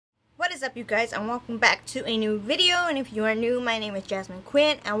is up, you guys, and welcome back to a new video. And if you are new, my name is Jasmine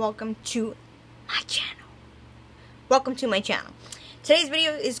Quinn, and welcome to my channel. Welcome to my channel. Today's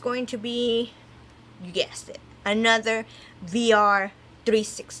video is going to be, you guessed it, another VR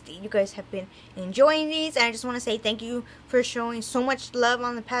 360. You guys have been enjoying these, and I just want to say thank you for showing so much love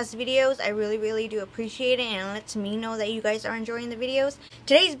on the past videos. I really do appreciate it, and it lets me know that you guys are enjoying the videos.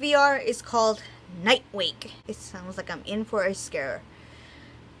 Today's VR is called Night Wake. It sounds like I'm in for a scare.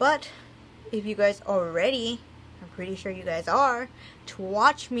 But if you guys are ready, I'm pretty sure you guys are, to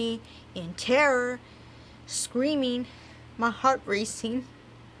watch me in terror, screaming, my heart racing,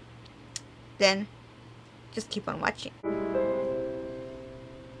 then just keep on watching.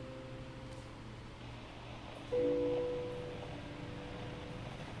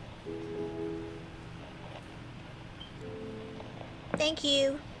 Thank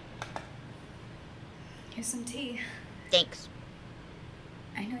you. Here's some tea. Thanks.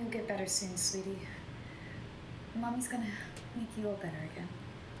 I know you'll get better soon, sweetie. Mommy's gonna make you all better again.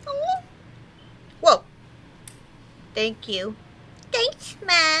 Oh. Whoa. Thank you. Thanks,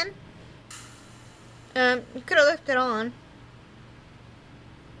 Mom. You could have left it on.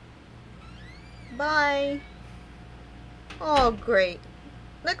 Bye. Oh, great.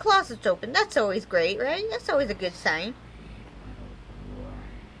 The closet's open. That's always great, right? That's always a good sign.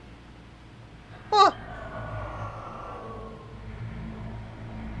 Oh.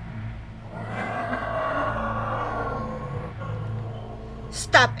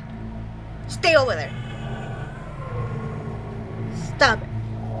 Stop it. Stay over there. Stop it.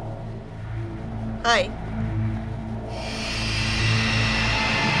 Hi.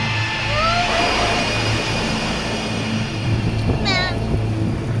 Mom.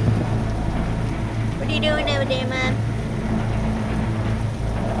 What are you doing over there, Mom?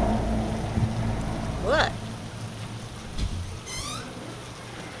 What?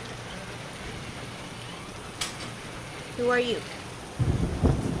 Who are you?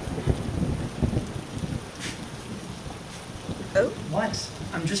 Oh? What?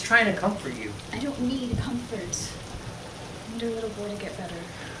 I'm just trying to comfort you. I don't need comfort. I need our little boy to get better.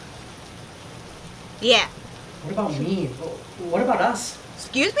 Yeah. What about me? What about us?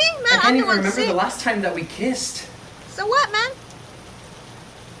 Excuse me? Man, I can't I'm the even one remember sick. the last time that we kissed. So what, man?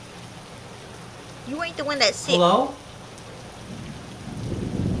 You ain't the one that's sick. Hello?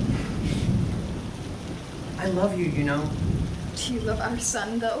 I love you, you know. Do you love our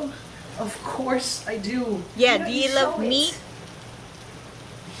son, though? Of course I do. Yeah, Why do don't you you love show me? it?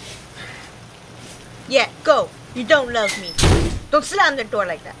 Yeah, go. You don't love me. Don't slam the door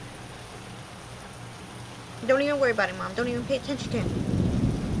like that. Don't even worry about it, Mom. Don't even pay attention to him.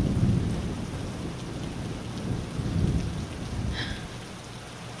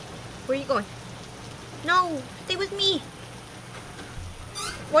 Where are you going? No, stay with me.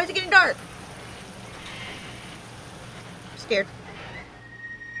 Why is it getting dark? I'm scared.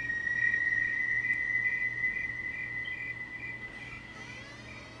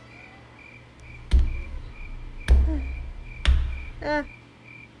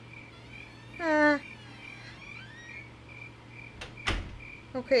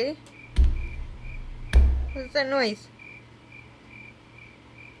 Okay. What's that noise?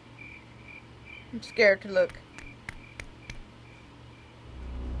 I'm scared to look.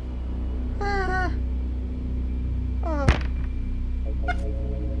 Ah. Oh.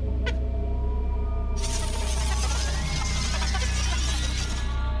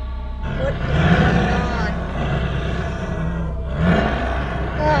 What is going on?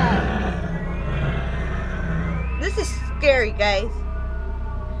 Ah. This is scary, guys.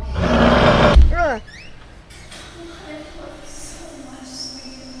 Ugh.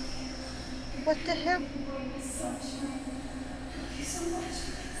 What the hell?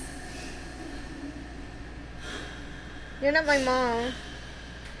 You're not my mom.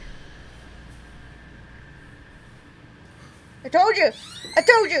 I told you! I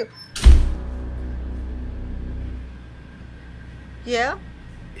told you! Yeah?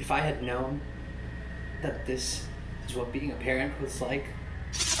 If I had known that this is what being a parent was like,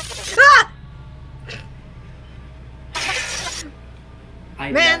 Ah!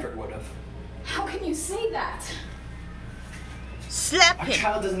 I Man. never would have. How can you say that? Slap Our him!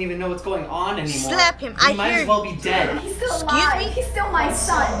 child doesn't even know what's going on anymore. Slap him. He I might hear as well be dead. He's still Excuse alive. me? He's still my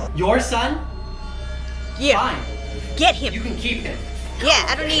son. Your son? Yeah. Fine. Get him. You can keep him. Yeah,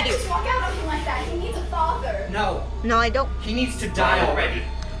 I don't You need can't you. just walk out on him like that. He needs a father. No. No, I don't. He needs to die already.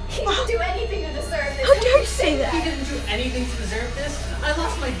 He didn't do anything to deserve this. How dare you say that? He didn't do anything to deserve this. I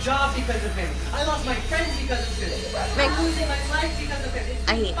lost my job because of him. I lost my friends because of him. Meg. I'm losing my life because of him. It's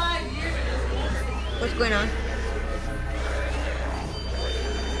I been hate- 5 years of this. What's going on?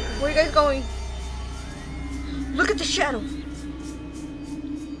 Where are you guys going? Look at the shadow.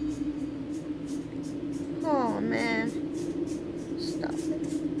 Oh man. Stop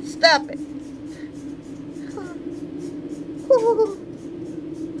it. Stop it.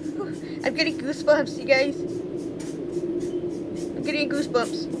 I'm getting goosebumps, you guys. I'm getting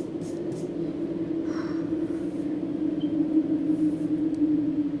goosebumps.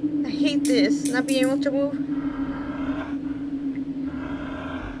 I hate this, not being able to move.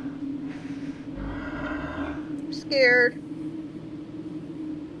 I'm scared.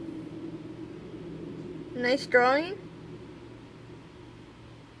 Nice drawing.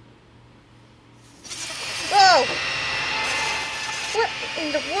 Whoa! What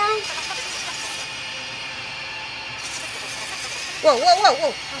in the world? Whoa, whoa, whoa,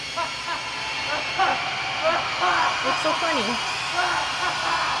 whoa! What's so funny?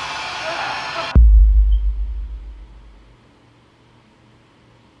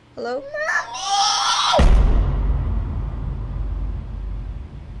 Hello? Mommy!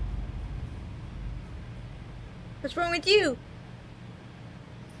 What's wrong with you?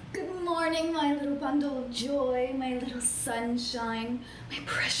 Good morning, my little bundle of joy, my little sunshine, my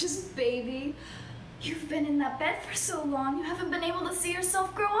precious baby. You've been in that bed for so long, you haven't been able to see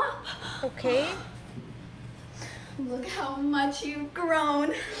yourself grow up. Okay. Look how much you've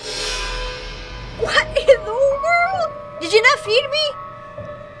grown. What in the world? Did you not feed me?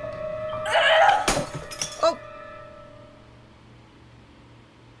 Oh.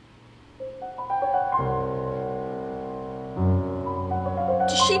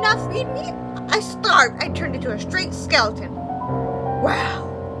 Did she not feed me? I starved. I turned into a straight skeleton. Wow.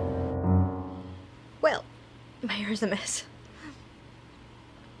 Well, my hair is a mess.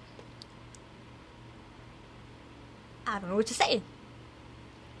 I don't know what to say.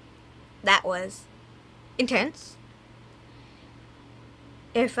 That was intense.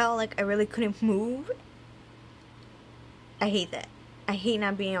 It felt like I really couldn't move. I hate that. I hate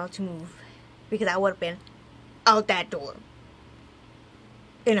not being able to move, because I would have been out that door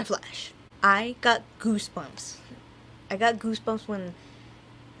in a flash. I got goosebumps. I got goosebumps when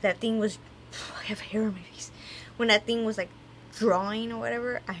that thing was, I have hair on my face. When that thing was like drawing or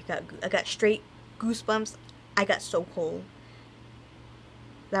whatever, I got straight goosebumps. I got so cold.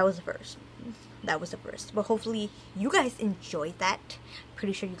 That was the first. That was the first. But hopefully you guys enjoyed that.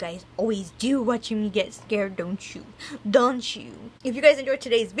 Pretty sure you guys always do watching me get scared, don't you? Don't you? If you guys enjoyed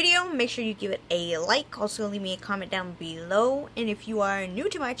today's video, make sure you give it a like. Also leave me a comment down below. And if you are new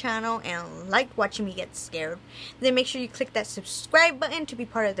to my channel and like watching me get scared, then make sure you click that subscribe button to be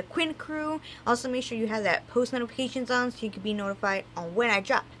part of the Quinn crew. Also make sure you have that post notifications on so you can be notified on when I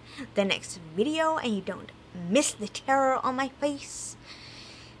drop the next video and you don't miss the terror on my face.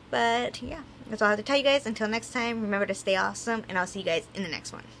 But yeah, that's all I have to tell you guys. Until next time, remember to stay awesome, and I'll see you guys in the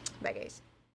next one. Bye guys.